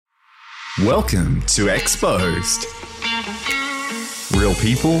Welcome to Exposed. Real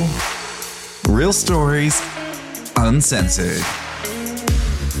people, real stories, uncensored.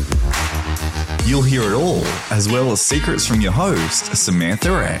 You'll hear it all, as well as secrets from your host,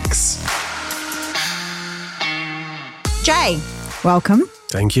 Samantha X. Jay, welcome.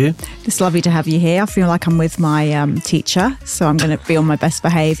 Thank you. It's lovely to have you here. I feel like I'm with my teacher, so I'm going to be on my best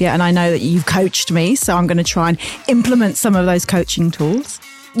behaviour. And I know that you've coached me, so I'm going to try and implement some of those coaching tools.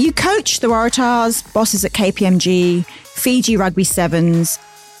 You coach the Waratahs, bosses at KPMG, Fiji Rugby Sevens,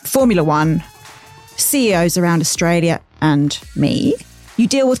 Formula One, CEOs around Australia and me. You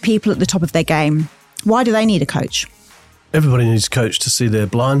deal with people at the top of their game. Why do they need a coach? Everybody needs a coach to see their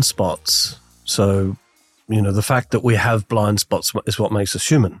blind spots. So, the fact that we have blind spots is what makes us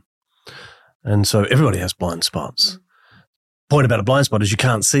human. And so everybody has blind spots. Point about a blind spot is you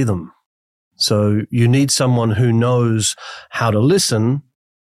can't see them. So you need someone who knows how to listen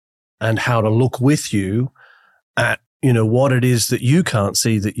and how to look with you at, what it is that you can't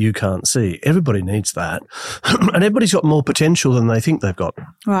see that you can't see. Everybody needs that. And everybody's got more potential than they think they've got.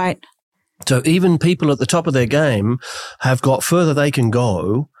 Right. So even people at the top of their game have got further they can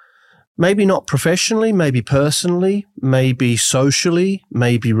go, maybe not professionally, maybe personally, maybe socially,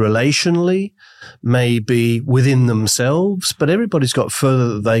 maybe relationally, maybe within themselves, but everybody's got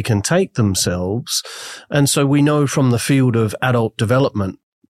further that they can take themselves. And so we know from the field of adult development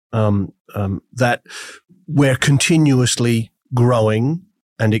that we're continuously growing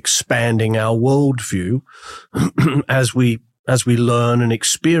and expanding our worldview as we learn and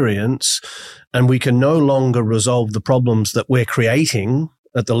experience, and we can no longer resolve the problems that we're creating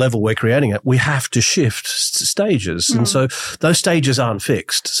at the level we're creating it. We have to shift stages. And so those stages aren't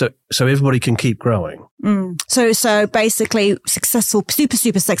fixed. So everybody can keep growing. So basically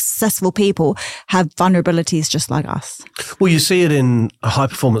super successful people have vulnerabilities just like us. Well, you see it in high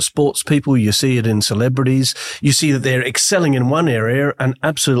performance sports people. You see it in celebrities. You see that they're excelling in one area and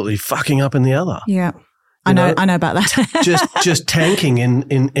absolutely fucking up in the other. Yeah. I know about that. just tanking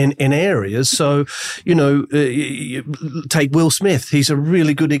in areas. So, take Will Smith. He's a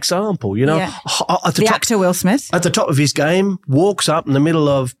really good example, The actor Will Smith. At the top of his game, walks up in the middle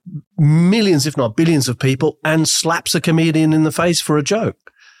of millions, if not billions of people and slaps a comedian in the face for a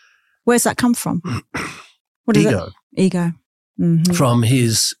joke. Where's that come from? What is Ego. It? Ego. Mm-hmm.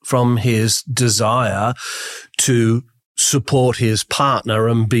 From his desire to support his partner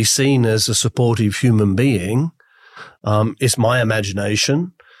and be seen as a supportive human being, it's my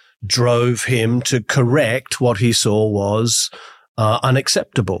imagination, drove him to correct what he saw was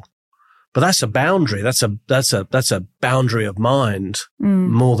unacceptable. But that's a boundary. That's a boundary of mind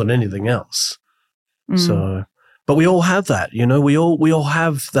more than anything else. So, but we all have that, we all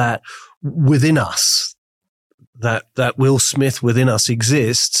have that within us. That Will Smith within us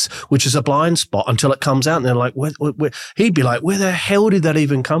exists, which is a blind spot until it comes out, and they're like, where, he'd be like, where the hell did that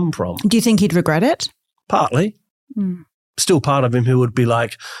even come from? Do you think he'd regret it? Partly. Still part of him who would be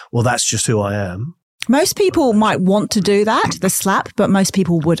like, well, that's just who I am. Most people might want to do that, the slap, but most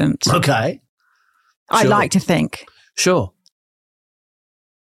people wouldn't. Okay. I like to think. Sure.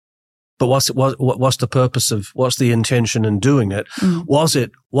 But what's the purpose of, what's the intention in doing it? Was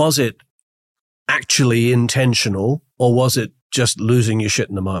it actually intentional, or was it just losing your shit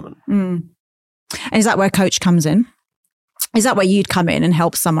in the moment? And is that where coach comes in? Is that where you'd come in and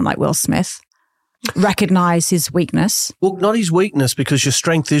help someone like Will Smith recognize his weakness? Well, not his weakness, because your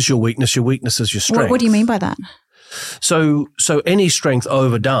strength is your weakness is your strength. What do you mean by that? So any strength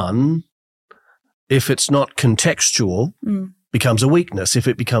overdone, if it's not contextual, becomes a weakness if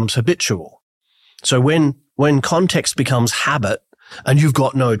it becomes habitual. So when context becomes habit and you've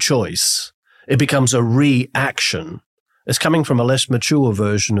got no choice, it becomes a reaction. It's coming from a less mature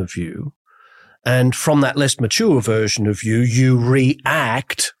version of you. And from that less mature version of you, you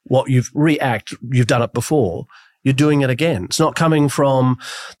react you've done it before. You're doing it again. It's not coming from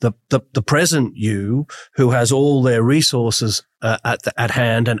the present you who has all their resources at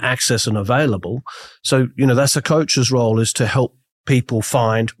hand and access and available. So, that's a coach's role, is to help people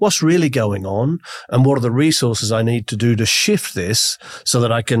find what's really going on and what are the resources I need to do to shift this so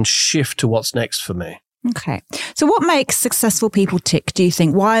that I can shift to what's next for me. Okay. So what makes successful people tick, do you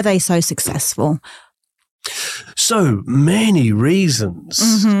think? Why are they so successful? So many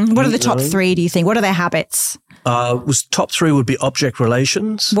reasons. What are the top three, do you think? What are their habits? Top three would be object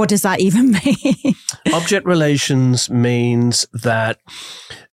relations. What does that even mean? Object relations means that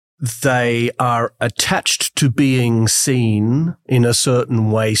they are attached to being seen in a certain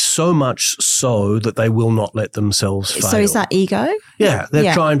way, so much so that they will not let themselves fail. So is that ego? Yeah,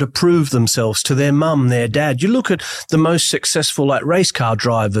 they're trying to prove themselves to their mum, their dad. You look at the most successful race car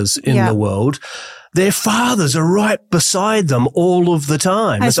drivers in the world. Their fathers are right beside them all of the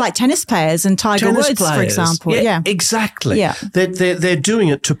time. It's like tennis players and Tiger Woods, for example. Yeah, exactly. Yeah. They're doing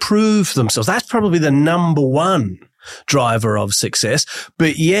it to prove themselves. That's probably the number one driver of success,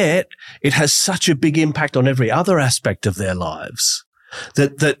 but yet it has such a big impact on every other aspect of their lives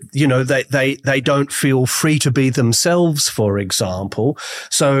that you know they don't feel free to be themselves, for example.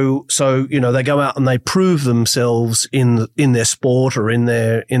 So you know they go out and they prove themselves in their sport or in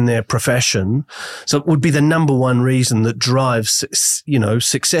their profession. So it would be the number one reason that drives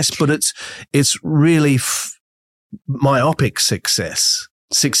success, but it's really myopic success.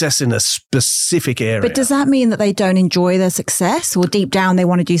 Success in a specific area. But does that mean that they don't enjoy their success, or deep down they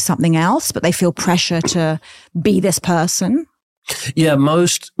want to do something else, but they feel pressure to be this person? Yeah,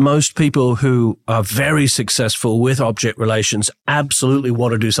 most people who are very successful with object relations absolutely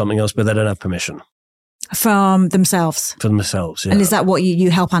want to do something else, but they don't have permission. From themselves? From themselves, yeah. And is that what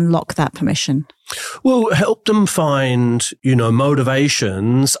you help unlock that permission? Well, help them find,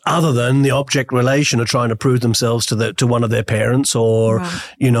 motivations other than the object relation of trying to prove themselves to one of their parents, or, right.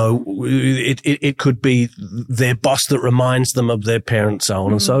 It could be their boss that reminds them of their parents, so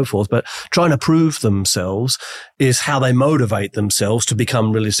on and so forth. But trying to prove themselves is how they motivate themselves to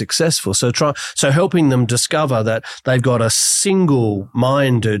become really successful. So helping them discover that they've got a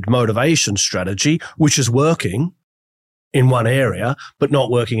single-minded motivation strategy, which is working in one area, but not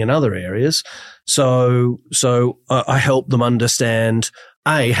working in other areas. So I help them understand,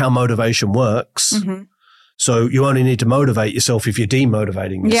 how motivation works. Mm-hmm. So you only need to motivate yourself if you're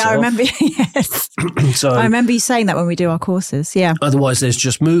demotivating yourself. Yeah, I remember. Yes. I remember you saying that when we do our courses. Yeah. Otherwise, there's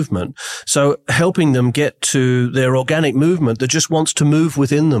just movement. So helping them get to their organic movement that just wants to move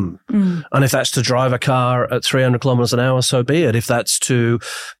within them. Mm. And if that's to drive a car at 300 kilometers an hour, so be it. If that's to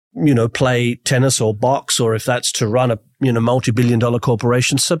play tennis or box, or if that's to run a, multi-billion-dollar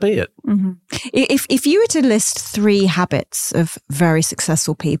corporation, so be it. Mm-hmm. If you were to list 3 habits of very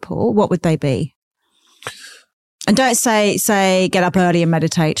successful people, what would they be? And don't say get up early and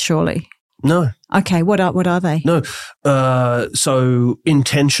meditate, surely. No. Okay, what are they? No. So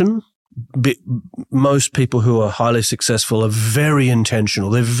intention. Most people who are highly successful are very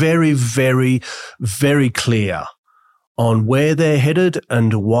intentional. They're very, very, very clear on where they're headed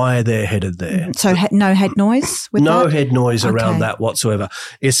and why they're headed there. So no head noise with no that? head noise around that whatsoever.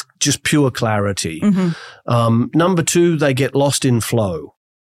 It's just pure clarity. Mm-hmm. Number 2, they get lost in flow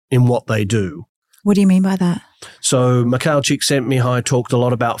in what they do. What do you mean by that? So Mikhail Csikszentmihalyi talked a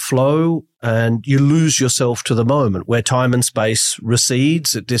lot about flow, and you lose yourself to the moment where time and space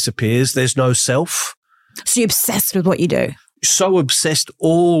recedes, it disappears. There's no self. So you're obsessed with what you do. So obsessed,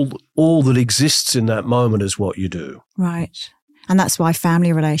 all that exists in that moment is what you do. Right. And that's why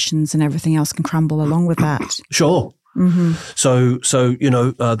family relations and everything else can crumble along with that. Sure. Mm-hmm. So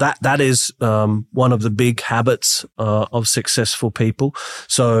that is one of the big habits of successful people.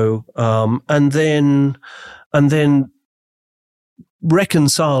 So and then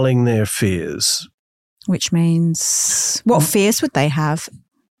reconciling their fears, which means what fears would they have?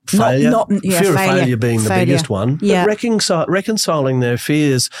 Fear of failure being the biggest one. Yeah. But reconciling their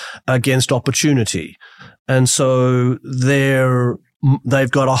fears against opportunity. And so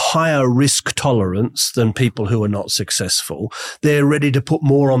they've got a higher risk tolerance than people who are not successful. They're ready to put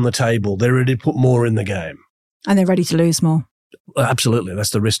more on the table. They're ready to put more in the game. And they're ready to lose more. Absolutely. That's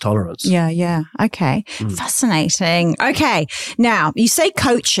the risk tolerance. Yeah. Okay. Fascinating. Okay. Now, you say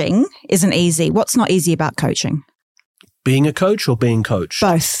coaching isn't easy. What's not easy about coaching? Being a coach or being coached?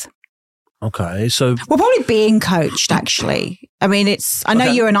 Both. Okay, so... Well, probably being coached, actually. I mean, I know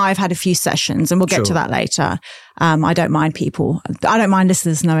you and I have had a few sessions, and we'll get to that later. I don't mind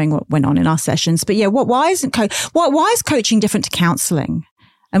listeners knowing what went on in our sessions. But yeah, why is coaching different to counselling?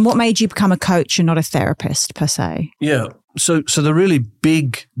 And what made you become a coach and not a therapist, per se? Yeah, so the really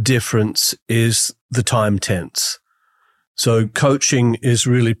big difference is the time tense. So coaching is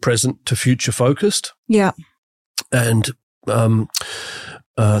really present to future focused. Yeah. And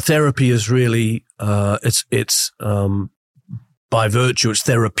therapy is really it's by virtue it's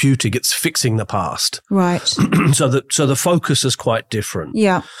therapeutic. It's fixing the past, right? So the focus is quite different.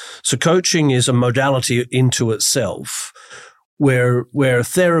 Yeah. So coaching is a modality into itself, where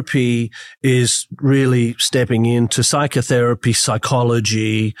therapy is really stepping into psychotherapy,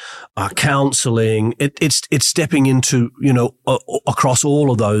 psychology, counseling. It's stepping into, across all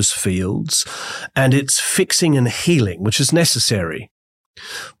of those fields, and it's fixing and healing, which is necessary.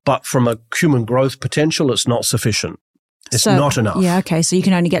 But from a human growth potential, it's not sufficient. It's not enough. Yeah, okay. So you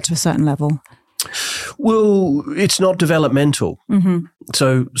can only get to a certain level. Well, it's not developmental. Mm-hmm.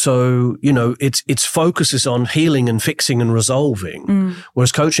 So its focus is on healing and fixing and resolving,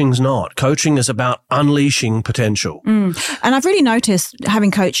 whereas coaching's not. Coaching is about unleashing potential. And I've really noticed,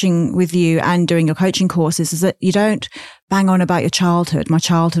 having coaching with you and doing your coaching courses, is that you don't bang on about my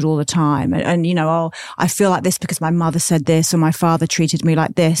childhood all the time. And I feel like this because my mother said this or my father treated me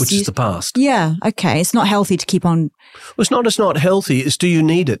like this. Which is the past. Yeah. Okay. It's not healthy to keep on. Well, it's not healthy. It's, do you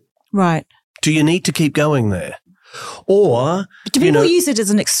need it? Right. Do you need to keep going there? Or do people use it as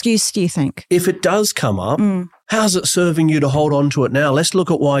an excuse, do you think? If it does come up, how's it serving you to hold on to it now? Let's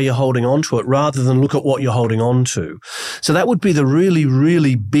look at why you're holding on to it rather than look at what you're holding on to. So that would be the really,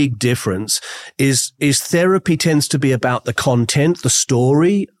 really big difference is therapy tends to be about the content, the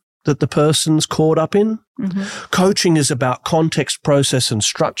story that the person's caught up in. Mm-hmm. Coaching is about context, process, and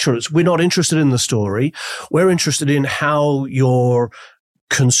structure. We're not interested in the story. We're interested in how you're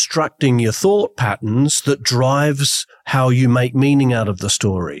constructing your thought patterns that drives how you make meaning out of the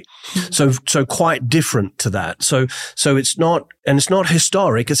story. Mm-hmm. So quite different to that. So it's not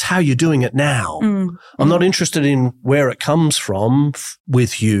historic. It's how you're doing it now. Mm-hmm. I'm not interested in where it comes from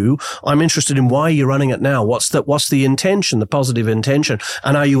with you. I'm interested in why you're running it now. What's the intention, the positive intention?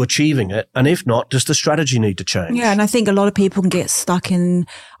 And are you achieving it? And if not, does the strategy need to change? Yeah. And I think a lot of people can get stuck in,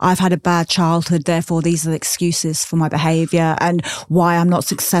 I've had a bad childhood, therefore these are the excuses for my behavior and why I'm not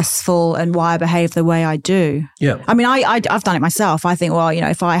successful and why I behave the way I do. Yeah. I mean, I've done it myself. I think, well,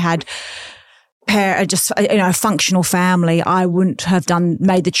 if I had a functional family, I wouldn't have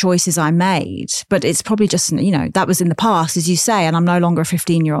made the choices I made. But it's probably just, that was in the past, as you say, and I'm no longer a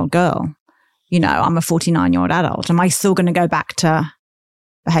 15-year-old girl. I'm a 49-year-old adult. Am I still going to go back to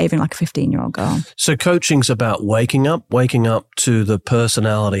behaving like a 15-year-old girl? So coaching's about waking up to the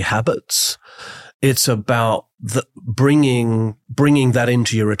personality habits. It's about bringing that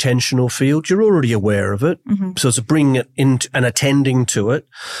into your attentional field. You're already aware of it. Mm-hmm. So it's bringing it into and attending to it.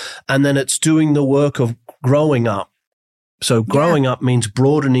 And then it's doing the work of growing up. So growing up means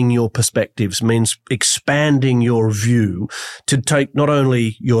broadening your perspectives, means expanding your view to take not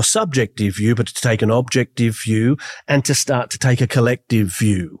only your subjective view, but to take an objective view and to start to take a collective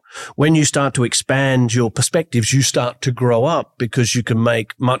view. When you start to expand your perspectives, you start to grow up because you can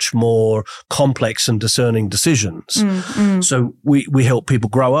make much more complex and discerning decisions. Mm-hmm. So we help people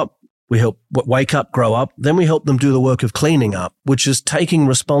grow up. We help wake up, grow up. Then we help them do the work of cleaning up, which is taking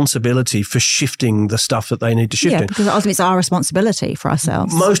responsibility for shifting the stuff that they need to shift in. Because ultimately it's our responsibility for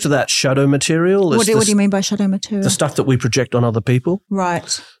ourselves. Most of that shadow material. What do you mean by shadow material? The stuff that we project on other people.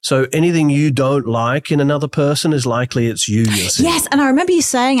 Right. So anything you don't like in another person is likely it's you you're seeing. Yes, and I remember you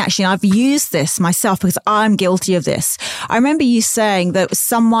saying, actually, and I've used this myself because I'm guilty of this. I remember you saying that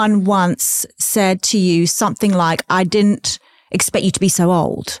someone once said to you something like, I didn't expect you to be so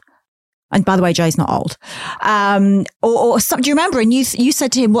old. And by the way, Jay's not old. Or something, do you remember? And you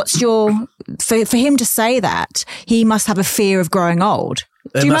said to him, for him to say that, he must have a fear of growing old.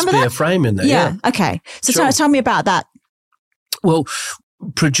 There must be a frame in there. Yeah. Okay. So sure. tell me about that. Well,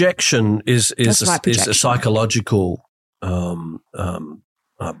 projection is a psychological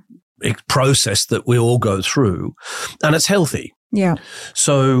process that we all go through, and it's healthy. Yeah.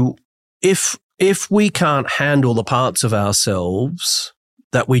 So if we can't handle the parts of ourselves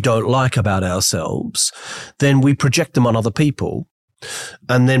that we don't like about ourselves, then we project them on other people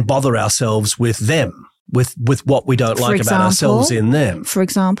and then bother ourselves with them, with what we don't like about ourselves in them. For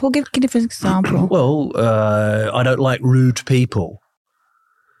example, give an example. Well, I don't like rude people.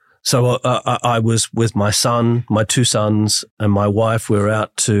 So I was with my son, my two sons, and my wife. We were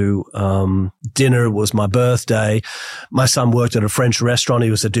out to dinner. It was my birthday. My son worked at a French restaurant. He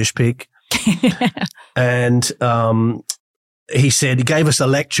was a dish pig. And he gave us a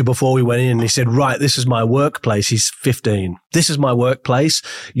lecture before we went in, and he said, right, this is my workplace. He's 15. This is my workplace.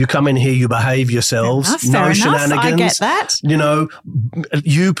 You come in here, you behave yourselves. Fair enough. I get that.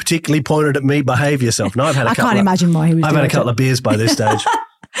 You particularly pointed at me, behave yourself. No, I can't imagine why he was doing it. I've had a couple of beers by this stage.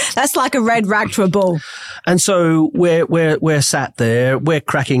 That's like a red rag to a bull. And so we're sat there, we're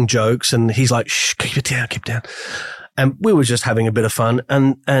cracking jokes, and he's like, shh, keep it down. And we were just having a bit of fun.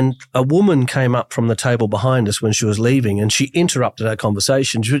 And a woman came up from the table behind us when she was leaving, and she interrupted our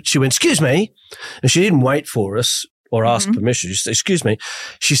conversation. She went, excuse me. And she didn't wait for us or ask permission. She said, excuse me.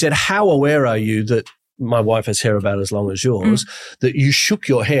 She said, how aware are you that my wife has hair about as long as yours, that you shook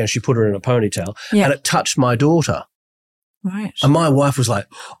your hair? She put her in a ponytail and it touched my daughter. Right. And my wife was like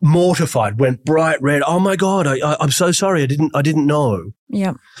mortified, went bright red. Oh my God, I'm so sorry. I didn't know.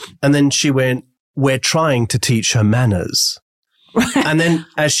 Yeah. And then she went, we're trying to teach her manners. And then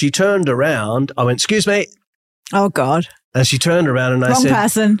as she turned around, I went, excuse me. Oh, God. And she turned around and I Wrong said,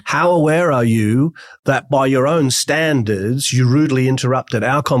 person. how aware are you that by your own standards, you rudely interrupted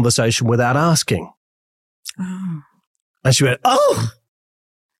our conversation without asking? Oh. And she went, oh,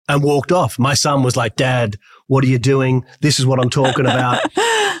 and walked off. My son was like, Dad, what are you doing? This is what I'm talking about.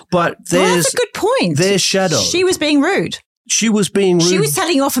 But That's a good point. There's shadow. She was being rude. She was being rude. She was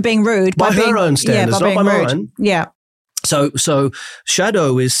telling you off for being rude. By her own standards, not by mine. Yeah. So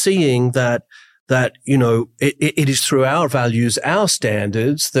shadow is seeing that it is through our values, our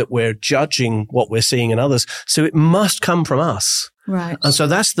standards that we're judging what we're seeing in others. So it must come from us. Right. And so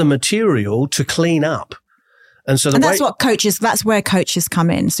that's the material to clean up. And so that's where coaches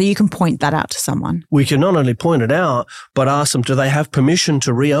come in. So you can point that out to someone. We can not only point it out, but ask them, do they have permission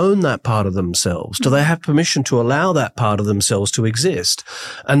to re-own that part of themselves? Do they have permission to allow that part of themselves to exist?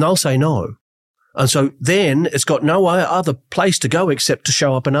 And they'll say no. And so then it's got no other place to go except to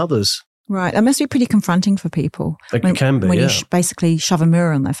show up in others. Right. That must be pretty confronting for people. It can be, when you basically shove a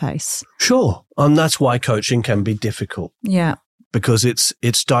mirror in their face. Sure. And that's why coaching can be difficult. Yeah. Because it's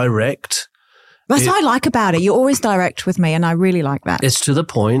direct. That's what I like about it. You're always direct with me, and I really like that. It's to the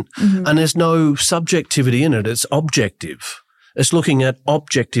point, and there's no subjectivity in it. It's objective. It's looking at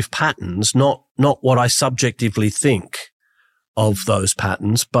objective patterns, not what I subjectively think of those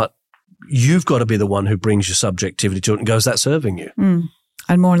patterns, but you've got to be the one who brings your subjectivity to it and goes, that's serving you.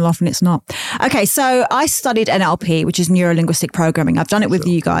 And more often it's not. Okay, so I studied NLP, which is neuro-linguistic programming. I've done it with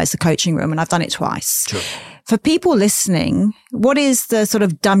you guys, the coaching room, and I've done it twice. Sure. For people listening, what is the sort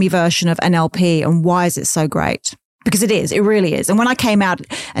of dummy version of NLP and why is it so great? Because it really is. And when I came out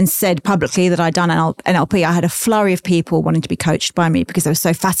and said publicly that I'd done NLP, I had a flurry of people wanting to be coached by me because they were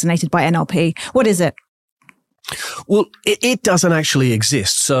so fascinated by NLP. What is it? Well, it doesn't actually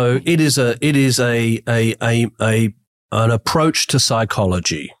exist. So it is an approach to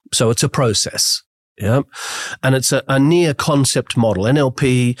psychology. So it's a process. Yeah. And it's a near concept model.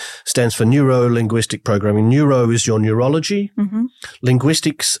 NLP stands for neuro-linguistic programming. Neuro is your neurology.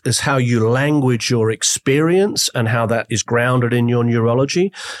 Linguistics is how you language your experience and how that is grounded in your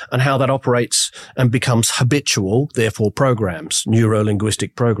neurology and how that operates and becomes habitual, therefore programs,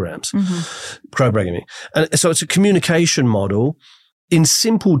 neuro-linguistic programs, programming. And so it's a communication model. In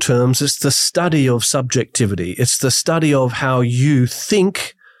simple terms, it's the study of subjectivity. It's the study of how you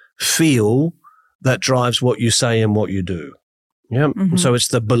think, feel, that drives what you say and what you do. Yeah. So it's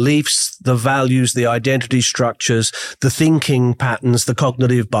the beliefs, the values, the identity structures, the thinking patterns, the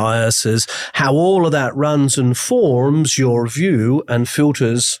cognitive biases, how all of that runs and forms your view and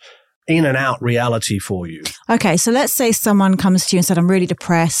filters in and out reality for you. Okay. So let's say someone comes to you and said, I'm really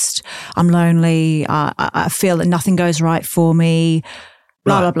depressed. I'm lonely. I feel that nothing goes right for me.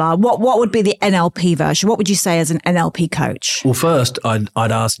 Blah, blah, blah. What would be the NLP version? What would you say as an NLP coach? Well, first, I'd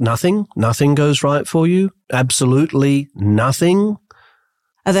ask nothing. Nothing goes right for you. Absolutely nothing.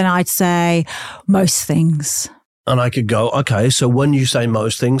 And then I'd say most things. And I could go, okay, so when you say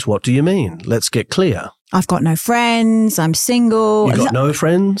most things, what do you mean? Let's get clear. I've got no friends. I'm single. You got no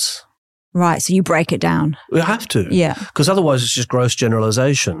friends? Right. So you break it down. We have to. Yeah. Because otherwise it's just gross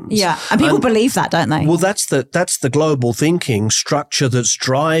generalizations. Yeah. And people believe that, don't they? Well, that's the global thinking structure that's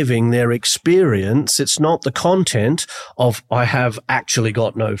driving their experience. It's not the content of I have actually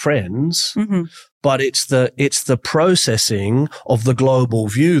got no friends, but it's the processing of the global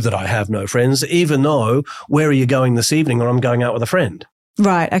view that I have no friends, even though where are you going this evening or I'm going out with a friend?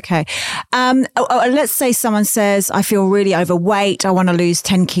 Right. Okay. Let's say someone says, I feel really overweight. I want to lose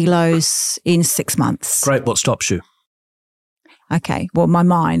 10 kilos in 6 months. Great. What stops you? Okay. Well, my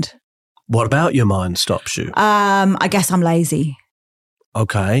mind. What about your mind stops you? I guess I'm lazy.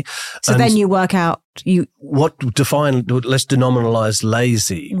 Okay. So then you work out let's denominalize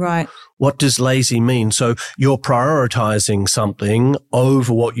lazy. Right. What does lazy mean? So you're prioritizing something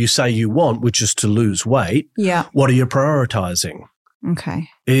over what you say you want, which is to lose weight. Yeah. What are you prioritizing? Okay.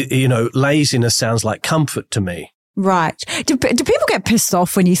 Laziness sounds like comfort to me. Right. Do people get pissed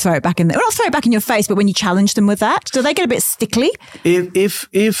off when you throw it back in there? Well, not throw it back in your face, but when you challenge them with that, do they get a bit stickly?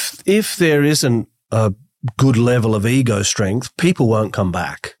 If there isn't a good level of ego strength, people won't come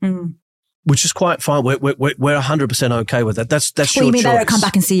back. Which is quite fine. We're 100% okay with that. That's your choice. You mean they don't come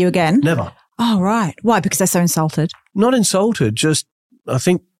back and see you again? Never. Oh, right. Why? Because they're so insulted? Not insulted. Just I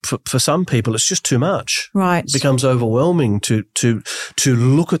think for some people it's just too much. Right. It becomes overwhelming to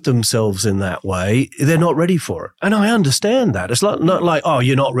look at themselves in that way. They're not ready for it. And I understand that. It's not like, oh,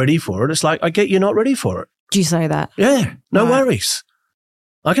 you're not ready for it. It's like, I get you're not ready for it. Do you say that? Yeah. No worries.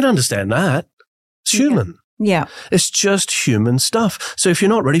 I can understand that. It's human. Yeah. It's just human stuff. So if you're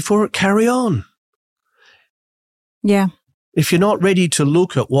not ready for it, carry on. Yeah. If you're not ready to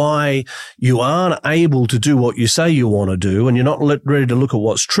look at why you aren't able to do what you say you want to do and you're not ready to look at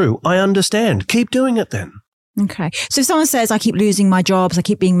what's true, I understand. Keep doing it then. Okay. So if someone says, I keep losing my jobs, I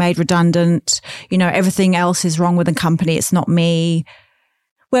keep being made redundant, everything else is wrong with the company, it's not me,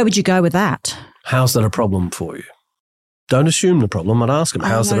 where would you go with that? How's that a problem for you? Don't assume the problem. I'd ask them,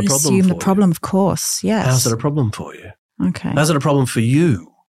 how's that a problem for you? Assume the problem, of course, yes. How's that a problem for you? Okay. How's it a problem for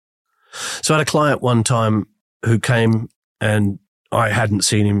you? So I had a client one time who came and I hadn't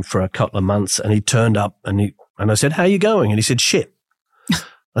seen him for a couple of months, and he turned up and I said, how are you going? And he said, shit.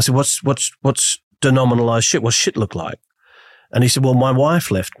 I said, what's denominalized shit? What's shit look like? And he said, well, my wife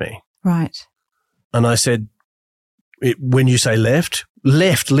left me. Right. And I said, when you say left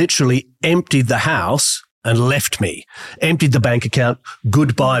literally emptied the house and left me, emptied the bank account.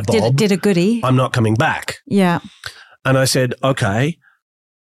 Goodbye, Bob. Did a goodie. I'm not coming back. Yeah. And I said, okay,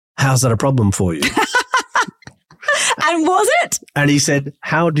 how's that a problem for you? And was it? And he said,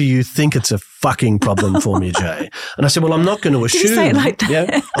 how do you think it's a fucking problem for me, Jay? And I said, well, I'm not going to assume. Did you say it like that?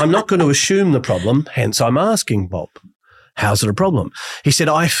 Yeah, I'm not going to assume the problem, hence I'm asking Bob, how's it a problem? He said,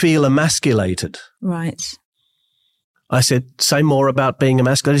 I feel emasculated. Right. I said, say more about being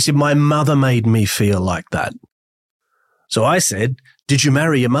emasculated. He said, my mother made me feel like that. So I said, did you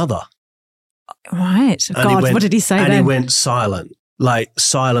marry your mother? Right. And God, what did he say then? And he went silent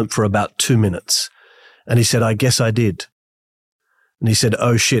for about 2 minutes. And he said, I guess I did. And he said,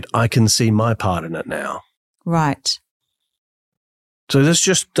 oh shit, I can see my part in it now. Right. So that's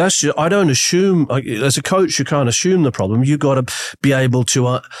just, I don't assume, as a coach, you can't assume the problem. You've got to be able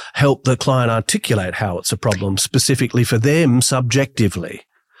to help the client articulate how it's a problem specifically for them subjectively.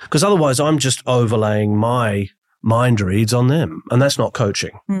 Because otherwise I'm just overlaying my mind reads on them, and that's not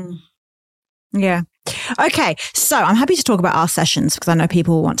coaching. Yeah. Okay. So I'm happy to talk about our sessions because I know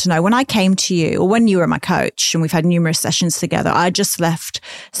people want to know. When I came to you, or when you were my coach, and we've had numerous sessions together, I just left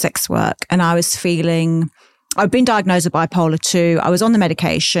sex work and I was feeling, I've been diagnosed with bipolar 2. I was on the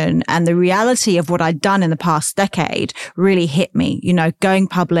medication, and the reality of what I'd done in the past decade really hit me, going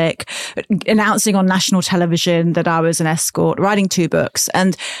public, announcing on national television that I was an escort, writing 2 books.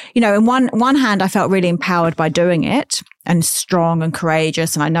 And, in one hand, I felt really empowered by doing it and strong and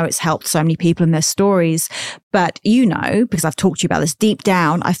courageous. And I know it's helped so many people in their stories. But, because I've talked to you about this, deep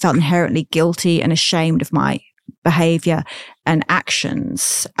down, I felt inherently guilty and ashamed of my behavior and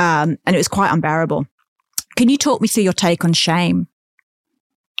actions. And it was quite unbearable. Can you talk me through your take on shame,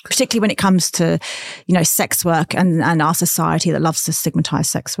 particularly when it comes to, sex work and our society that loves to stigmatize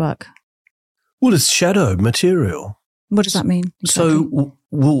sex work? Well, it's shadow material. What does that mean? Exactly? So,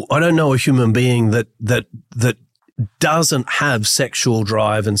 I don't know a human being that doesn't have sexual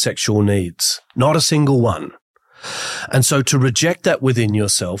drive and sexual needs. Not a single one. And so to reject that within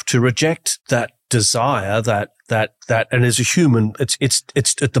yourself, to reject that desire, that, and as a human, it's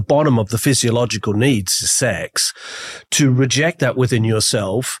at the bottom of the physiological needs, sex. To reject that within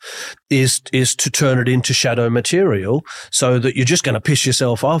yourself is to turn it into shadow material so that you're just going to piss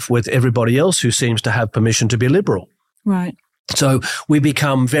yourself off with everybody else who seems to have permission to be liberal. Right. So we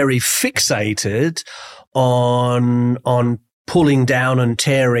become very fixated on pulling down and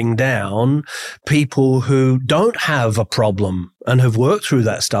tearing down people who don't have a problem and have worked through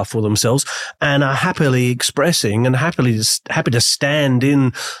that stuff for themselves and are happily expressing and happy to stand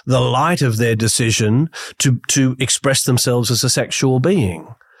in the light of their decision to express themselves as a sexual being.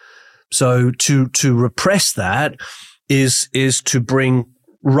 So to repress that is to bring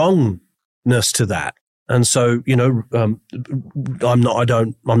wrongness to that. And so, I'm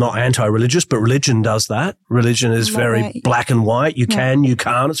not anti-religious, but religion does that. Religion is very black and white. You can, you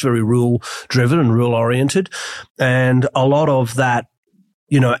can't. It's very rule driven and rule oriented. And a lot of that,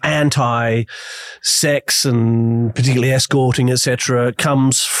 anti-sex and particularly escorting, etc.,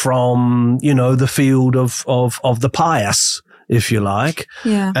 comes from, the field of the pious, if you like.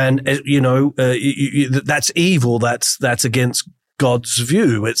 Yeah. And, that's evil. That's against God's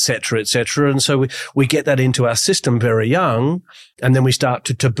view, et cetera, et cetera. And so we get that into our system very young, and then we start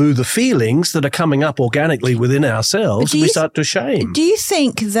to taboo the feelings that are coming up organically within ourselves, and we start to shame. Do you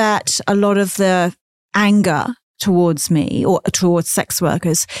think that a lot of the anger towards me or towards sex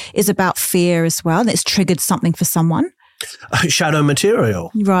workers is about fear as well? That it's triggered something for someone? Shadow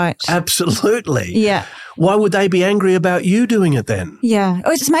material. Right. Absolutely. Yeah. Why would they be angry about you doing it then? Yeah.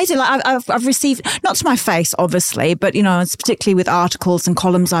 Oh, it's amazing. Like I've received, not to my face, obviously, but, it's particularly with articles and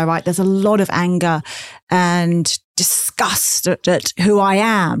columns I write, there's a lot of anger and disgust at who I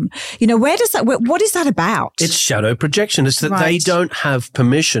am. What is that about? It's shadow projection. It's that they don't have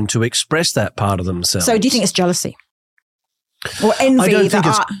permission to express that part of themselves. So do you think it's jealousy? Or envy? I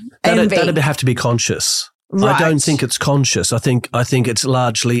don't think that'd have to be conscious. Right. I don't think it's conscious. I think it's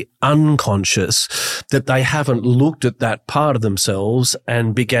largely unconscious that they haven't looked at that part of themselves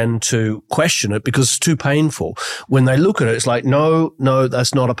and began to question it because it's too painful. When they look at it, it's like, no,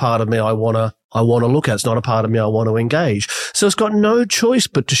 that's not a part of me I want to look at. It's not a part of me I want to engage. So it's got no choice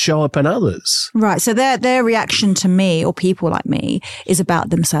but to show up in others. Right. So their reaction to me or people like me is about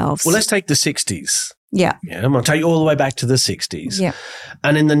themselves. Well, let's take the 60s. Yeah. Yeah, I'm going to take you all the way back to the 60s. Yeah.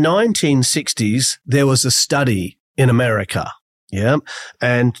 And in the 1960s, there was a study in America. Yeah.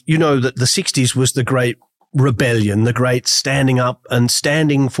 And you know that the 60s was the great rebellion, the great standing up and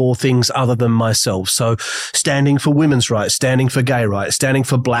standing for things other than myself. So standing for women's rights, standing for gay rights, standing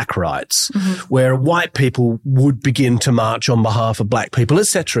for black rights, where white people would begin to march on behalf of black people, et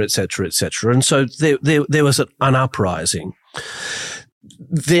cetera, et cetera, et cetera. And so there was an uprising.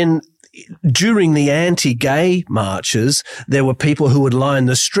 Then during the anti-gay marches, there were people who would line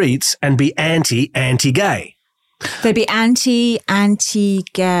the streets and be anti-gay. They'd be anti-gay.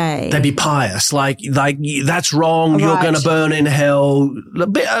 They'd be pious, like that's wrong. Right. You're going to burn in hell.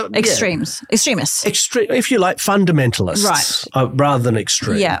 Extremes, extremists. If you like, fundamentalists, right? Rather than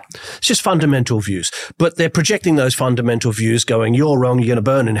extreme. Yeah, it's just fundamental views. But they're projecting those fundamental views, going, "You're wrong. You're going to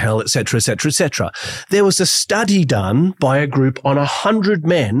burn in hell," etc., etc., etc. There was a study done by a group on 100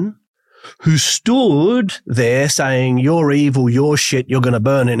 men who stood there saying, "You're evil. You're shit. You're going to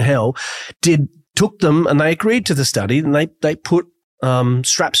burn in hell." Took them and they agreed to the study and they put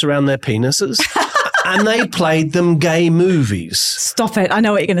straps around their penises and they played them gay movies. Stop it. I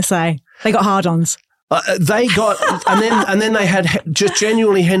know what you're going to say. They got hard-ons. They got, and then they had just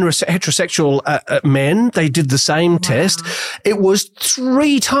genuinely heterosexual men. They did the same test. It was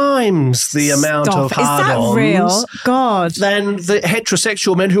 3 times the amount of hard-ons. Is that real? God. Than the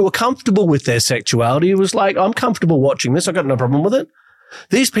heterosexual men who were comfortable with their sexuality. It was like, I'm comfortable watching this. I've got no problem with it.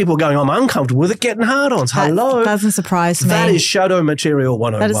 These people going, I'm uncomfortable with it, getting hard-ons. Hello. That doesn't surprise me. That is shadow material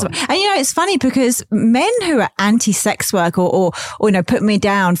 101. And it's funny because men who are anti-sex work or put me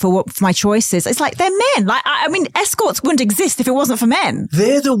down for my choices, it's like they're men. Like, I mean, escorts wouldn't exist if it wasn't for men.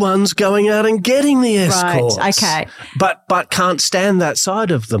 They're the ones going out and getting the escorts. Right, okay. But can't stand that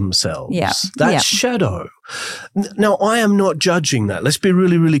side of themselves. Yeah. That's shadow. Now, I am not judging that. Let's be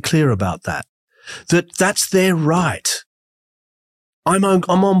really, really clear about that. That's their right. I'm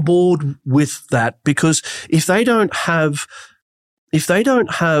on board with that because if they don't have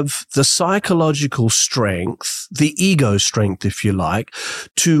the psychological strength, the ego strength, if you like,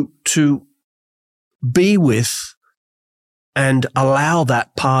 to be with and allow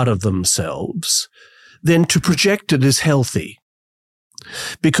that part of themselves, then to project it is healthy.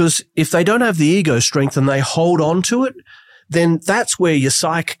 Because if they don't have the ego strength and they hold on to it, then that's where your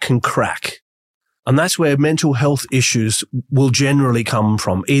psyche can crack. And that's where mental health issues will generally come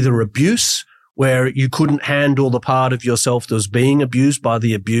from, either abuse, where you couldn't handle the part of yourself that was being abused by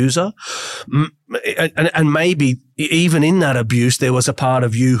the abuser. And maybe even in that abuse, there was a part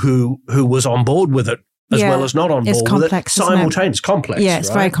of you who was on board with it as well as not on board with it. Simultaneous, complex. Yeah, it's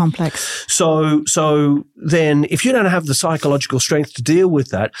right? very complex. So then if you don't have the psychological strength to deal with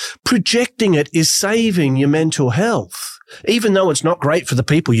that, projecting it is saving your mental health, even though it's not great for the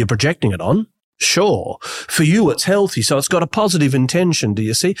people you're projecting it on. Sure. For you, it's healthy. So it's got a positive intention. Do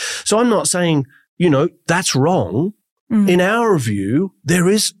you see? So I'm not saying, that's wrong. Mm. In our view, there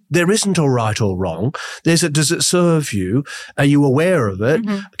isn't a right or wrong. Does it serve you? Are you aware of it?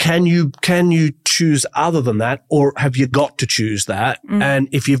 Mm-hmm. Can you choose other than that? Or have you got to choose that? Mm. And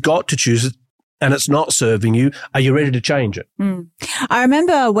if you've got to choose it and it's not serving you, are you ready to change it? Mm. I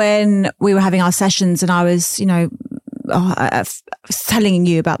remember when we were having our sessions and I was, I was telling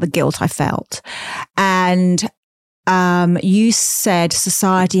you about the guilt I felt. And you said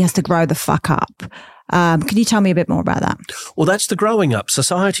society has to grow the fuck up. Can you tell me a bit more about that? Well, that's the growing up.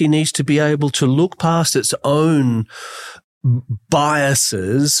 Society needs to be able to look past its own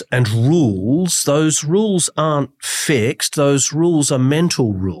biases and rules. Those rules aren't fixed. Those rules are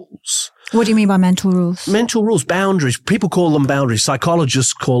mental rules. What do you mean by mental rules? Mental rules, boundaries. People call them boundaries.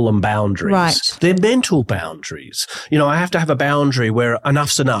 Psychologists call them boundaries. Right. They're mental boundaries. I have to have a boundary where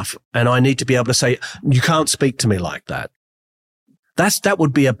enough's enough and I need to be able to say, you can't speak to me like that. That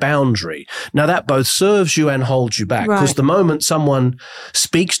would be a boundary. Now that both serves you and holds you back because the moment someone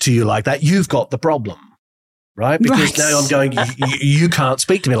speaks to you like that, you've got the problem. Right? Because now I'm going, you can't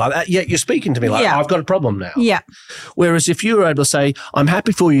speak to me like that. Yet you're speaking to me like, I've got a problem now. Yeah. Whereas if you were able to say, I'm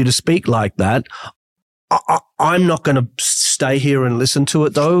happy for you to speak like that, I'm not going to stay here and listen to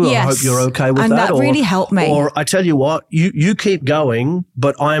it, though? Yes. I hope you're okay with and that. And that really helped me. Or I tell you what, you keep going,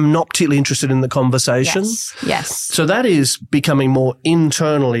 but I am not particularly interested in the conversation. Yes. So that is becoming more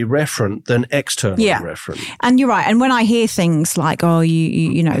internally referent than externally referent. And you're right. And when I hear things like, oh,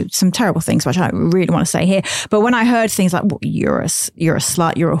 you know, some terrible things, which I don't really want to say here, but when I heard things like, well, you're a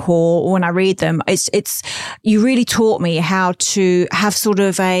slut, you're a whore, or when I read them, it's you really taught me how to have sort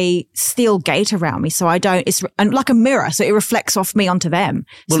of a steel gate around me, so I don't. It's like a mirror, so it reflects off me onto them.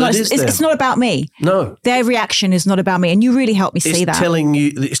 It's not about me. No, their reaction is not about me, and you really helped me see that.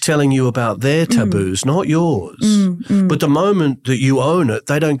 It's telling you about their taboos, not yours. But the moment that you own it,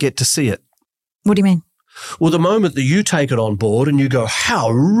 they don't get to see it. What do you mean? Well, the moment that you take it on board and you go, how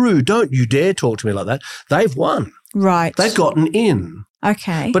rude, don't you dare talk to me like that, they've won. Right. They've gotten in.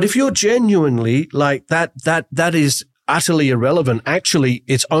 Okay. But if you're genuinely like that is utterly irrelevant. Actually,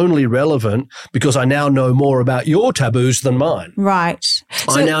 it's only relevant because I now know more about your taboos than mine. Right.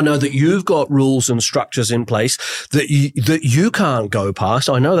 I now know that you've got rules and structures in place that you can't go past.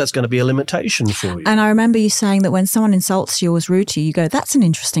 I know that's going to be a limitation for you. And I remember you saying that when someone insults you or is rude to you, you go, that's an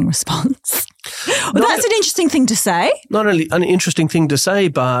interesting response. Well, that's an interesting thing to say. Not only an interesting thing to say,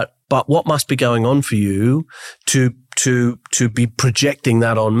 but what must be going on for you to be projecting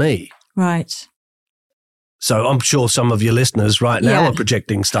that on me? Right. So I'm sure some of your listeners right now are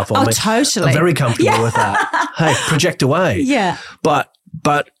projecting stuff on me. Oh, totally. I'm very comfortable with that. Hey, project away. Yeah. But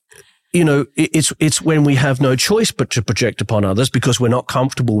you know, it's when we have no choice but to project upon others because we're not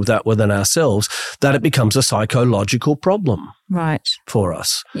comfortable with that within ourselves that it becomes a psychological problem. Right. For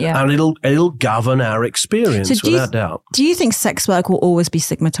us. Yeah. And it'll govern our experience without doubt. Do you think sex work will always be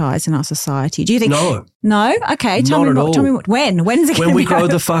stigmatized in our society? Do you think? No. No? Okay. Tell me what. When? When's it going to be? When we grow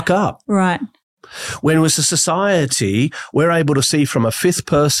the fuck up. Right. When as a society, we're able to see from a fifth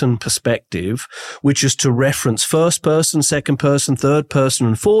person perspective, which is to reference first person, second person, third person,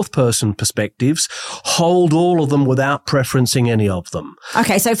 and fourth person perspectives, hold all of them without preferencing any of them.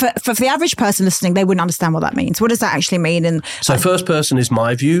 Okay. So for the average person listening, they wouldn't understand what that means. What does that actually mean? So first person is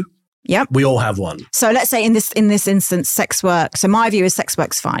my view. Yep. We all have one. So let's say in this instance, sex work. So my view is sex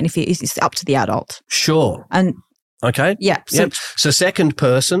work's fine if it's up to the adult. Sure. And okay. Yeah. So second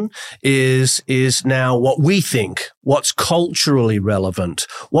person is now what we think, what's culturally relevant,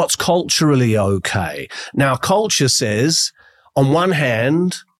 what's culturally okay. Now, culture says, on one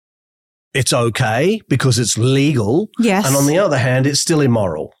hand, it's okay because it's legal. Yes. And on the other hand, it's still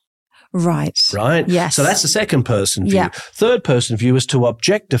immoral. Right. Right? Yes. So that's the second person view. Yeah. Third person view is to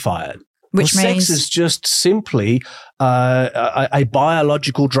objectify it. Which means sex is just simply a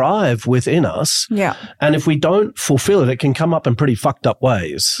biological drive within us. Yeah. And if we don't fulfill it, it can come up in pretty fucked up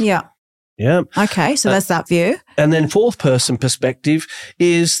ways. Yeah. Yeah. Okay. So there's that view. And then fourth person perspective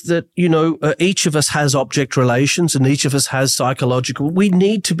is that, you know, each of us has object relations and each of us has psychological. We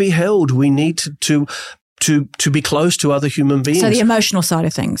need to be held. We need to be close to other human beings. So the emotional side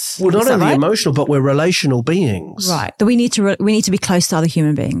of things. Well, not only emotional, but we're relational beings. Right. That we need to be close to other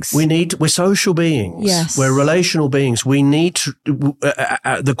human beings. We're social beings. Yes. We're relational beings. We need to,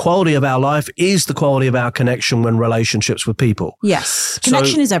 the quality of our life is the quality of our connection when relationships with people. Yes.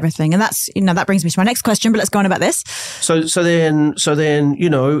 Connection is everything. And that's, you know, that brings me to my next question, but let's go on about this. So then,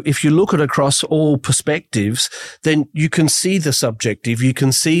 you know, if you look at across all perspectives, then you can see the subjective, you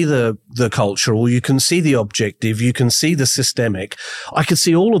can see the cultural, you can see the objective, you can see the systemic. I can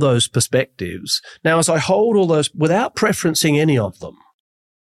see all of those perspectives. Now, as I hold all those without preferencing any of them,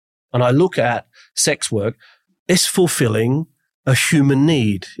 and I look at sex work, it's fulfilling a human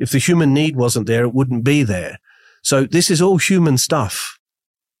need. If the human need wasn't there, it wouldn't be there. So this is all human stuff.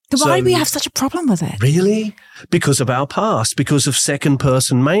 So why do we have such a problem with it? Really? Because of our past, because of second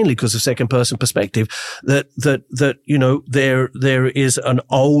person, mainly because of second person perspective, that, you know, there is an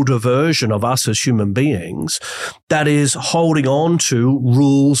older version of us as human beings that is holding on to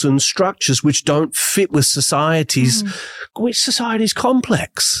rules and structures which don't fit with society's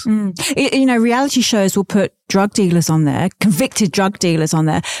complex. You know, reality shows will put drug dealers on there, convicted drug dealers on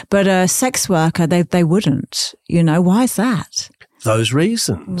there, but a sex worker, they wouldn't. You know, why is that? Those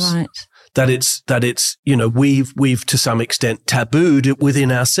reasons. Right. That it's, you know, we've to some extent tabooed it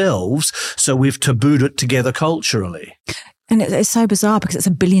within ourselves. So we've tabooed it together culturally. And it's so bizarre because it's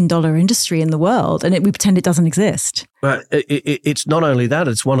 $1 billion industry in the world and we pretend it doesn't exist. But it's not only that,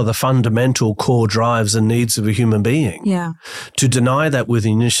 it's one of the fundamental core drives and needs of a human being. Yeah. To deny that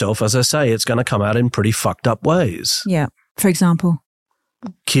within yourself, as I say, it's going to come out in pretty fucked up ways. Yeah. For example?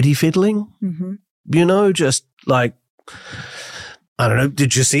 Kiddie fiddling. Mm-hmm. You know, just like, I don't know.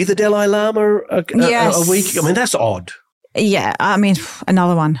 Did you see the Dalai Lama a week? I mean, that's odd. Yeah. I mean,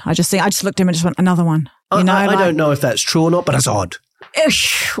 another one. I just looked at him and just went, another one. You know, I don't know if that's true or not, but it's odd.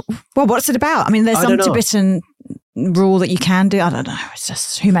 Well, what's it about? I mean, there's some Tibetan rule that you can do. I don't know. It's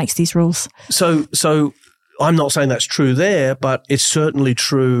just who makes these rules. So I'm not saying that's true there, but it's certainly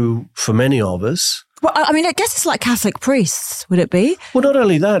true for many of us. Well, I mean, I guess it's like Catholic priests, would it be? Well, not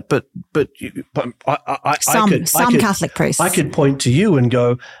only that, but some Catholic priests. I could point to you and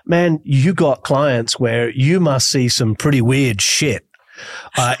go, man, you got clients where you must see some pretty weird shit.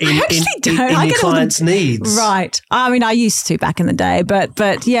 In your clients' needs. Right. I mean, I used to back in the day,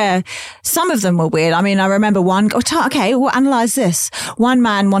 but yeah, some of them were weird. I mean, I remember one, okay, well, analyze this. One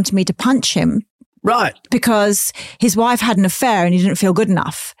man wanted me to punch him. Right. Because his wife had an affair and he didn't feel good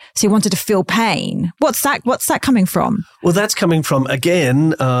enough. So he wanted to feel pain. What's that coming from? Well, that's coming from,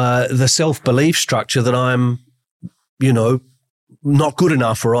 again, the self-belief structure that I'm, not good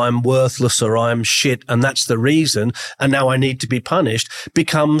enough, or I'm worthless, or I'm shit, and that's the reason, and now I need to be punished,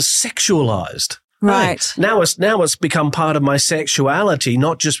 becomes sexualized. Right. Now it's become part of my sexuality,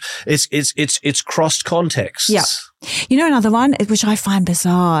 not just it's crossed contexts. Yeah. You know, another one, which I find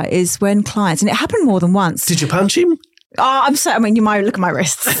bizarre, is when clients, and it happened more than once. Did you punch him? Oh, you might look at my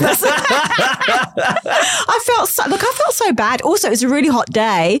wrists. I felt so bad. Also, it was a really hot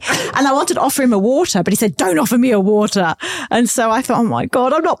day and I wanted to offer him a water, but he said, don't offer me a water. And so I thought, oh my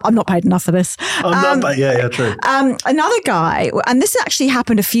God, I'm not paid enough for this. Yeah, true. Another guy, and this actually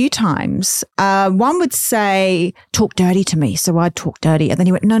happened a few times. One would say, talk dirty to me. So I'd talk dirty. And then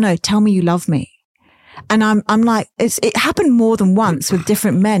he went, no, tell me you love me. And I'm like, it happened more than once with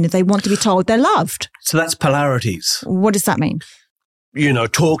different men. They want to be told they're loved. So that's polarities. What does that mean?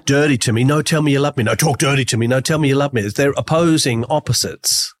 Talk dirty to me. No, tell me you love me. No, talk dirty to me. No, tell me you love me. They're opposing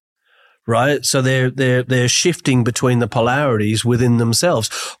opposites, right? So they're shifting between the polarities within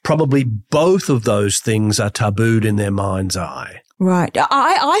themselves. Probably both of those things are tabooed in their mind's eye. Right.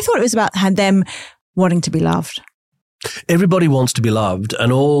 I thought it was about them wanting to be loved. Everybody wants to be loved,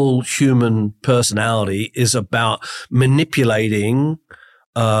 and all human personality is about manipulating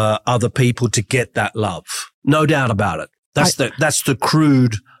other people to get that love. No doubt about it. That's the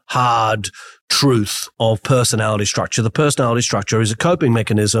crude, hard truth of personality structure. The personality structure is a coping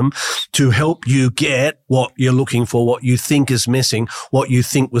mechanism to help you get what you're looking for, what you think is missing, what you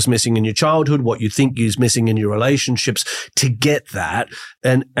think was missing in your childhood, what you think is missing in your relationships, to get that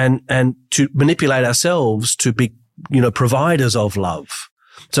and to manipulate ourselves to be providers of love.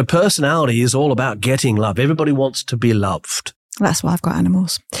 So personality is all about getting love. Everybody wants to be loved. That's why I've got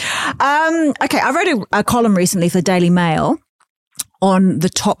animals. Okay, I wrote a column recently for the Daily Mail on the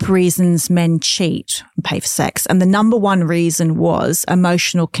top reasons men cheat and pay for sex. And the number one reason was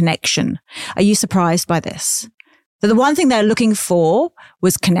emotional connection. Are you surprised by this? So the one thing they're looking for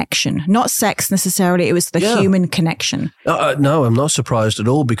was connection, not sex necessarily. It was the human connection. No, I'm not surprised at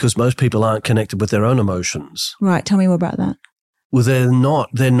all, because most people aren't connected with their own emotions. Right. Tell me more about that. Well, they're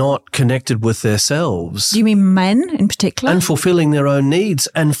not connected with themselves. Do you mean men in particular? And fulfilling their own needs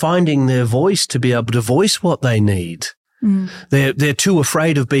and finding their voice to be able to voice what they need. They're too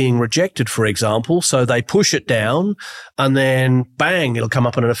afraid of being rejected, for example, so they push it down, and then bang, it'll come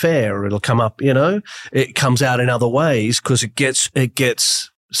up in an affair, or it'll come up, it comes out in other ways because it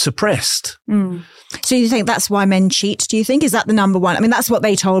gets suppressed. So you think that's why men cheat, do you think? Is that the number one? I mean, that's what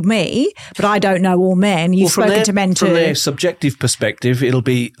they told me, but I don't know all men. You've spoken to men too. From their subjective perspective, it'll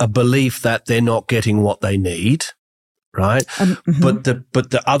be a belief that they're not getting what they need. Right. But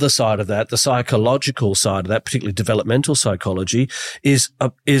the other side of that, the psychological side of that, particularly developmental psychology, is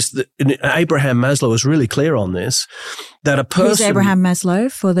Abraham Maslow was really clear on this, that a person. Who's Abraham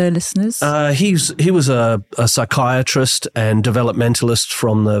Maslow for the listeners? He was a psychiatrist and developmentalist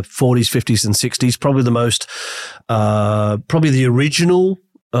from the 40s, 50s and 60s, probably the most, probably the original,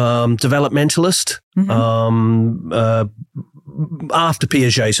 developmentalist, after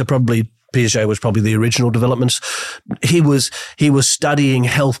Piaget. So Piaget was probably the original development. He was studying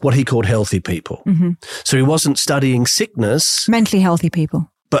health, what he called healthy people. So he wasn't studying sickness. Mentally healthy people.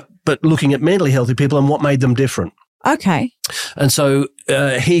 But looking at mentally healthy people and what made them different. Okay. And so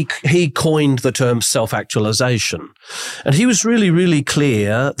he coined the term self-actualization. And he was really, really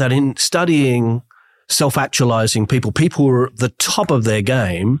clear that in studying self-actualizing people who were at the top of their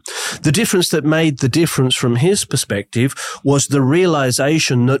game, the difference that made the difference from his perspective was the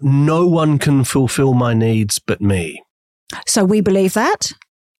realization that no one can fulfill my needs but me. So we believe that?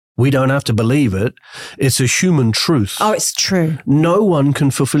 We don't have to believe it. It's a human truth. Oh, it's true. No one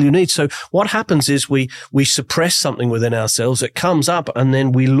can fulfill your needs. So what happens is we suppress something within ourselves. It comes up and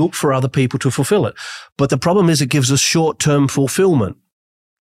then we look for other people to fulfill it. But the problem is it gives us short-term fulfillment.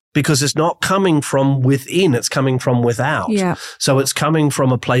 Because it's not coming from within, it's coming from without. Yeah. So it's coming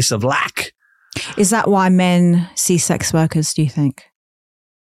from a place of lack Is that why men see sex workers, do you think?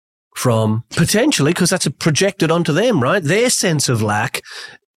 From potentially, because that's projected onto them, right? Their sense of lack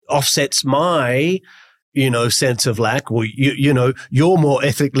offsets my, sense of lack. Well, you're more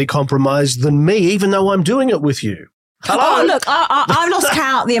ethically compromised than me, even though I'm doing it with you. Hello? Oh, look, I've lost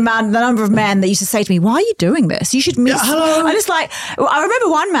count the number of men that used to say to me, why are you doing this? You should meet. Hello? And it's like, I remember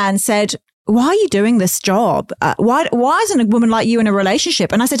one man said, why are you doing this job? Why isn't a woman like you in a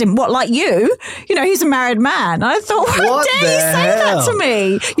relationship? And I said to him, what, like you? He's a married man. And I thought, how dare you say that to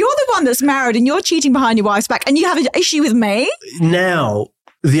me? You're the one that's married and you're cheating behind your wife's back and you have an issue with me? Now,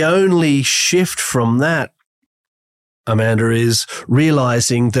 the only shift from that, Amanda, is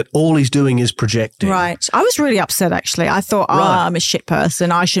realizing that all he's doing is projecting. Right. I was really upset, actually. I thought, I'm a shit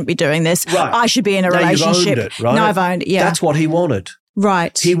person. I shouldn't be doing this. Right. I should be in a relationship. You've owned it, right? No, I've owned it, yeah. That's what he wanted.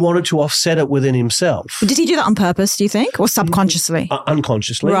 Right. He wanted to offset it within himself. Did he do that on purpose, do you think? Or subconsciously?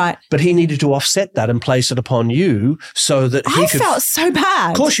 Unconsciously. Right. But he needed to offset that and place it upon you so that he could... I felt so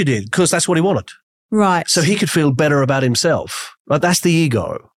bad. Of course you did, because that's what he wanted. Right. So he could feel better about himself. Like, that's the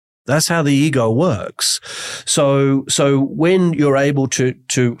ego. That's how the ego works. So when you're able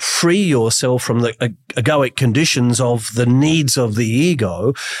to free yourself from the egoic conditions of the needs of the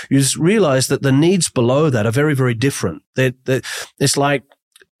ego, you just realize that the needs below that are very, very different. It's like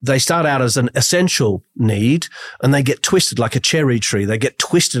they start out as an essential need and they get twisted like a cherry tree. They get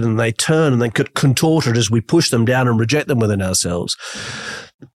twisted and they turn and they get contorted as we push them down and reject them within ourselves.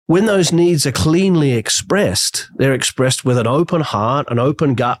 When those needs are cleanly expressed, they're expressed with an open heart, an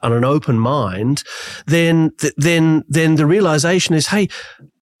open gut, and an open mind, then the realization is, hey,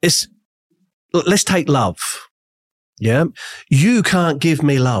 let's take love. Yeah. You can't give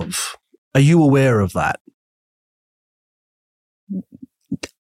me love. Are you aware of that?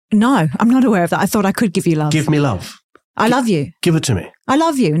 No, I'm not aware of that. I thought I could give you love. Give me love. I love you. Give it to me. I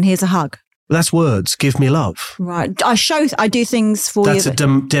love you, and here's a hug. That's words. Give me love. Right. I do things for you. That's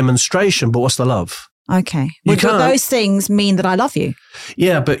a demonstration, but what's the love? Okay. You But can't. those things mean that I love you.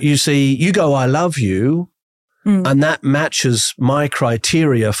 Yeah, but you see, you go, I love you, and that matches my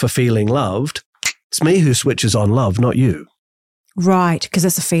criteria for feeling loved. It's me who switches on love, not you. Right, because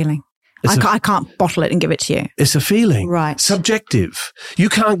it's a feeling. I can't bottle it and give it to you. It's a feeling. Right. Subjective. You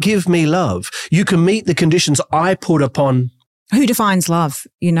can't give me love. You can meet the conditions I put upon. Who defines love?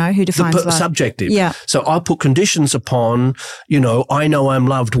 Who defines love? Subjective. Yeah. So I put conditions upon, I know I'm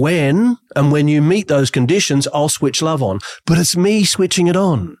loved when, and when you meet those conditions, I'll switch love on. But it's me switching it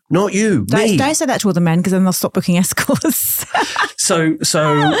on, not you, me. Don't say that to all the men because then they'll stop booking escorts. So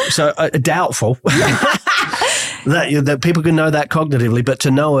doubtful that people can know that cognitively, but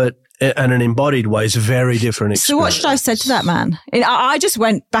to know it in an embodied way is a very different experience. So what should I have said to that man? I just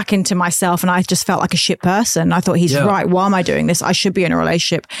went back into myself and I just felt like a shit person. I thought, he's right. Why am I doing this? I should be in a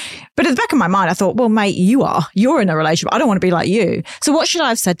relationship. But at the back of my mind, I thought, well, mate, you're in a relationship. I don't want to be like you. So what should I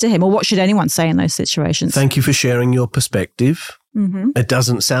have said to him, or what should anyone say in those situations? Thank you for sharing your perspective. Mm-hmm. It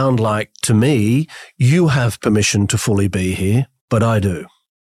doesn't sound like to me you have permission to fully be here, but I do.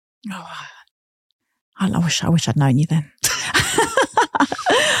 Oh, I wish I'd known you then.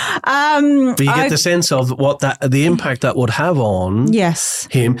 But you get the sense of the impact that would have on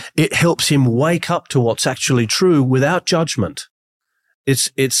him. It helps him wake up to what's actually true without judgment.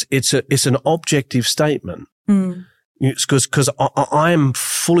 It's an objective statement. It's because I'm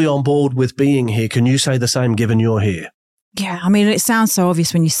fully on board with being here. Can you say the same given you're here? Yeah, I mean, it sounds so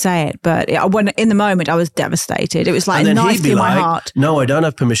obvious when you say it, but when in the moment I was devastated. It was like a knife through my heart. No, I don't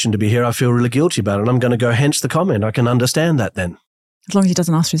have permission to be here. I feel really guilty about it. I'm going to go hence the comment. I can understand that then. As long as he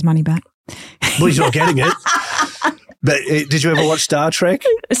doesn't ask for his money back. Well, he's not getting it. But did you ever watch Star Trek?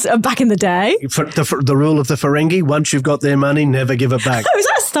 Back in the day. The rule of the Ferengi, once you've got their money, never give it back. Oh, is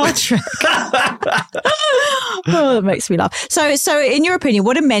that Star Trek? Oh, that makes me laugh. So in your opinion,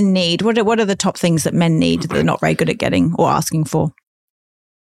 what do men need? What are the top things that men need that they're not very good at getting or asking for?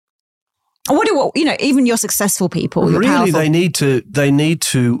 Or even your successful people, your really, powerful. they need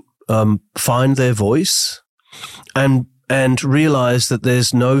to find their voice and realize that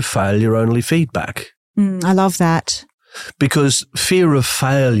there's no failure, only feedback. I love that. Because fear of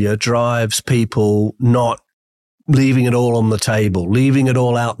failure drives people not leaving it all on the table, leaving it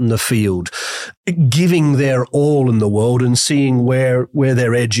all out in the field, giving their all in the world and seeing where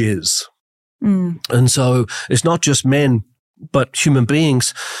their edge is. And so it's not just men, but human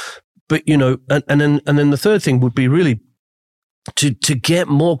beings. But, and then the third thing would be really to get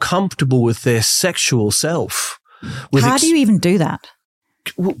more comfortable with their sexual self. How do you even do that?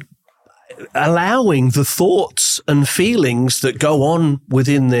 Allowing the thoughts and feelings that go on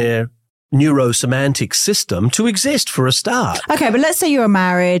within their neurosemantic system to exist for a start. Okay, but let's say you're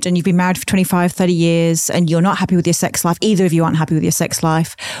married and you've been married for 25, 30 years and you're not happy with your sex life. Either of you aren't happy with your sex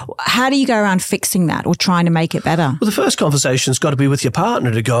life. How do you go around fixing that or trying to make it better? Well, the first conversation's got to be with your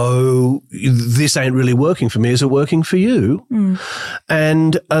partner to go, this ain't really working for me. Is it working for you?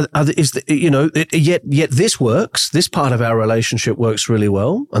 And yet this works. This part of our relationship works really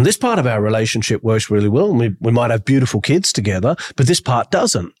well. And this part of our relationship works really well. And we might have beautiful kids together, but this part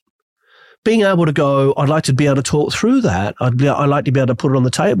doesn't. Being able to go, I'd like to be able to talk through that. I'd like to be able to put it on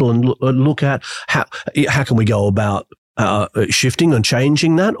the table and look at how can we go about shifting and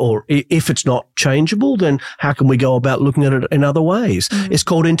changing that, or if it's not changeable, then how can we go about looking at it in other ways? It's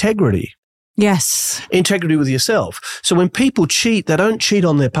called integrity. Yes. Integrity with yourself. So when people cheat, they don't cheat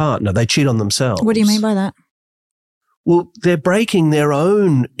on their partner, they cheat on themselves. What do you mean by that? Well, they're breaking their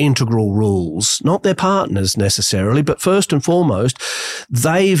own integral rules, not their partner's necessarily, but first and foremost,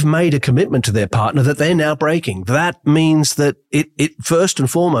 they've made a commitment to their partner that they're now breaking. That means that it first and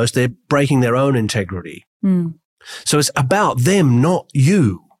foremost, they're breaking their own integrity. So it's about them, not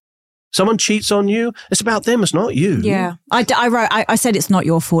you. Someone cheats on you, it's about them, it's not you. Yeah. I said it's not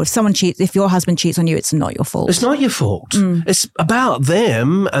your fault. If your husband cheats on you, it's not your fault. It's not your fault. It's about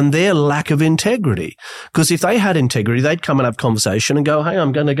them and their lack of integrity. Because if they had integrity, they'd come and have conversation and go, hey,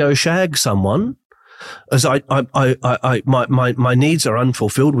 I'm going to go shag someone. As my needs are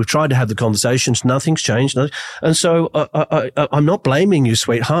unfulfilled. We've tried to have the conversations. Nothing's changed. And so I'm not blaming you,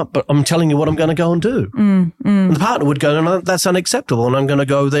 sweetheart, but I'm telling you what I'm going to go and do. And the partner would go, no, that's unacceptable. And I'm going to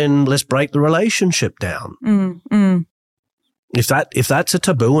go, then let's break the relationship down. If that's a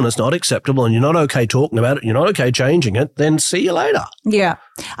taboo and it's not acceptable and you're not okay talking about it, you're not okay changing it, then see you later. Yeah.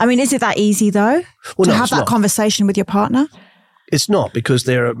 I mean, is it that easy though? To have that conversation with your partner? It's not, because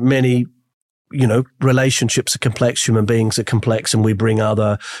there are many, relationships are complex, human beings are complex, and we bring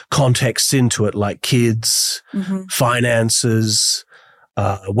other contexts into it, like kids, finances,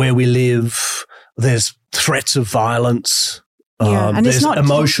 where we live. There's threats of violence. And there's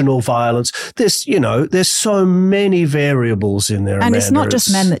emotional violence. There's so many variables in there. And it's not just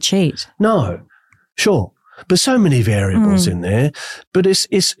men that cheat. No, sure. But so many variables in there. But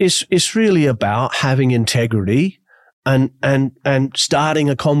it's really about having integrity and starting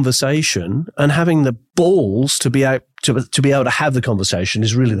a conversation and having the balls to be able to have the conversation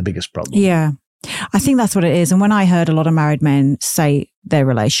is really the biggest problem. Yeah. I think that's what it is. And when I heard a lot of married men say their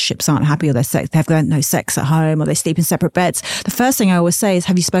relationships aren't happy, or they've got no sex at home, or they sleep in separate beds, the first thing I always say is,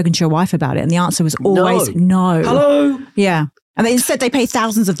 have you spoken to your wife about it? And the answer was always no. Hello? Yeah. And instead they pay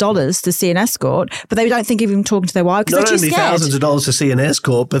thousands of dollars to see an escort, but they don't think of even talking to their wife because they're too scared. Not only thousands of dollars to see an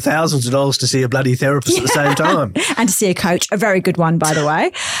escort, but thousands of dollars to see a bloody therapist at the same time. And to see a coach, a very good one, by the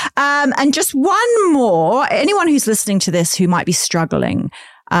way. And just one more, anyone who's listening to this who might be struggling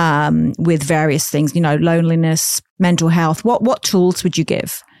with various things, loneliness, mental health, what tools would you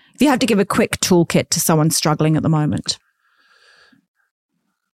give? If you had to give a quick toolkit to someone struggling at the moment.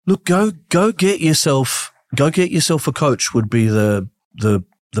 Look, go get yourself a coach would be the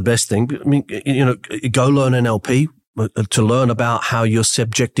best thing. I mean, go learn NLP to learn about how your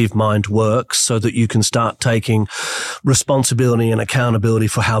subjective mind works so that you can start taking responsibility and accountability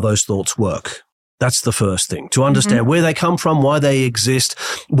for how those thoughts work. That's the first thing, to understand where they come from, why they exist,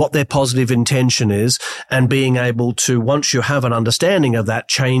 what their positive intention is, and being able to, once you have an understanding of that,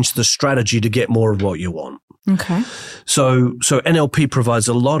 change the strategy to get more of what you want. Okay. So NLP provides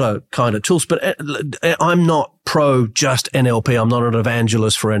a lot of kind of tools, but I'm not pro just NLP. I'm not an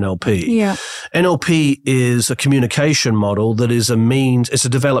evangelist for NLP. Yeah. NLP is a communication model that is it's a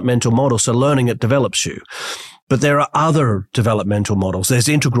developmental model. So learning it develops you. But there are other developmental models. There's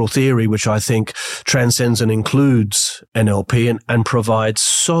integral theory, which I think transcends and includes NLP and provides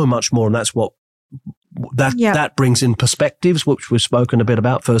so much more. And that's what that brings in perspectives, which we've spoken a bit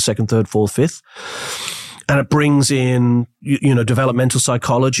about, first, second, third, fourth, fifth. And it brings in, developmental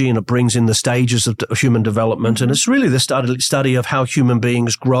psychology, and it brings in the stages of human development. And it's really the study of how human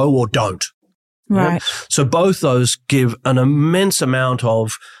beings grow or don't. Right. Right? So both those give an immense amount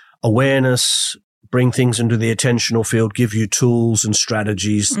of awareness, bring things into the attentional field, give you tools and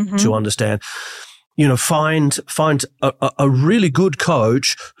strategies to understand. Find a really good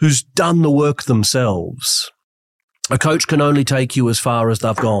coach who's done the work themselves. A coach can only take you as far as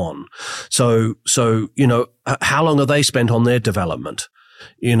they've gone. So, how long have they spent on their development?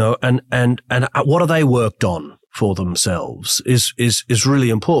 And what have they worked on for themselves is really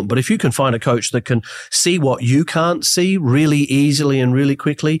important. But if you can find a coach that can see what you can't see really easily and really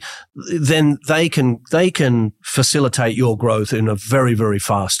quickly, then they can facilitate your growth in a very, very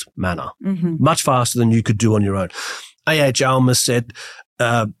fast manner, much faster than you could do on your own. A.H. Alma said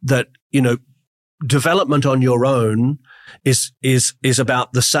that development on your own is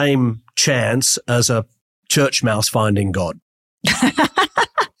about the same chance as a church mouse finding God.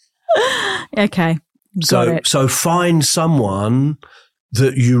 Okay. So find someone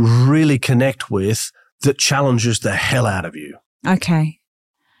that you really connect with that challenges the hell out of you. Okay.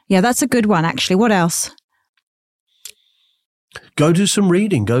 Yeah, that's a good one, actually. What else? Go do some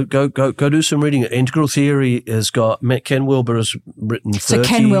reading. Go do some reading. Integral Theory has got Ken Wilber has written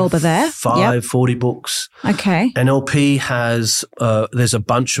 40 books. Okay. NLP has there's a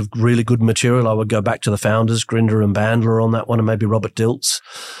bunch of really good material. I would go back to the founders, Grinder and Bandler on that one, and maybe Robert Dilts.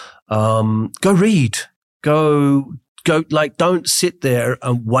 Go read. Go. Don't sit there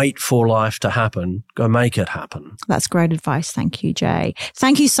and wait for life to happen. Go make it happen. That's great advice. Thank you, Jay.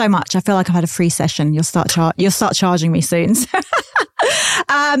 Thank you so much. I feel like I've had a free session. You'll start charging me soon.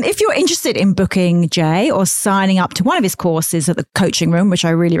 If you're interested in booking Jay or signing up to one of his courses at the Coaching Room, which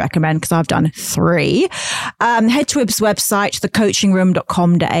I really recommend because I've done 3, head to his website,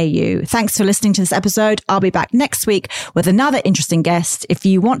 thecoachingroom.com.au. Thanks for listening to this episode. I'll be back next week with another interesting guest. If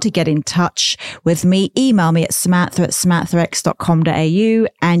you want to get in touch with me, email me at samantha@samanthax.com.au,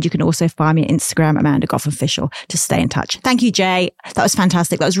 and you can also find me on Instagram, Amanda Goff Official, to stay in touch. Thank you, Jay. That was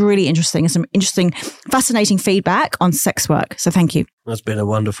fantastic. That was really interesting, and some interesting, fascinating feedback on sex work. So thank you. It's been a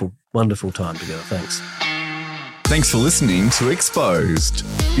wonderful, wonderful time together. Thanks. Thanks for listening to Exposed.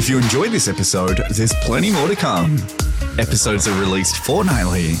 If you enjoyed this episode, there's plenty more to come. Episodes are released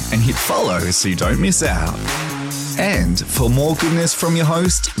fortnightly, and hit follow so you don't miss out. And for more goodness from your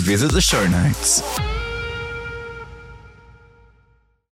host, visit the show notes.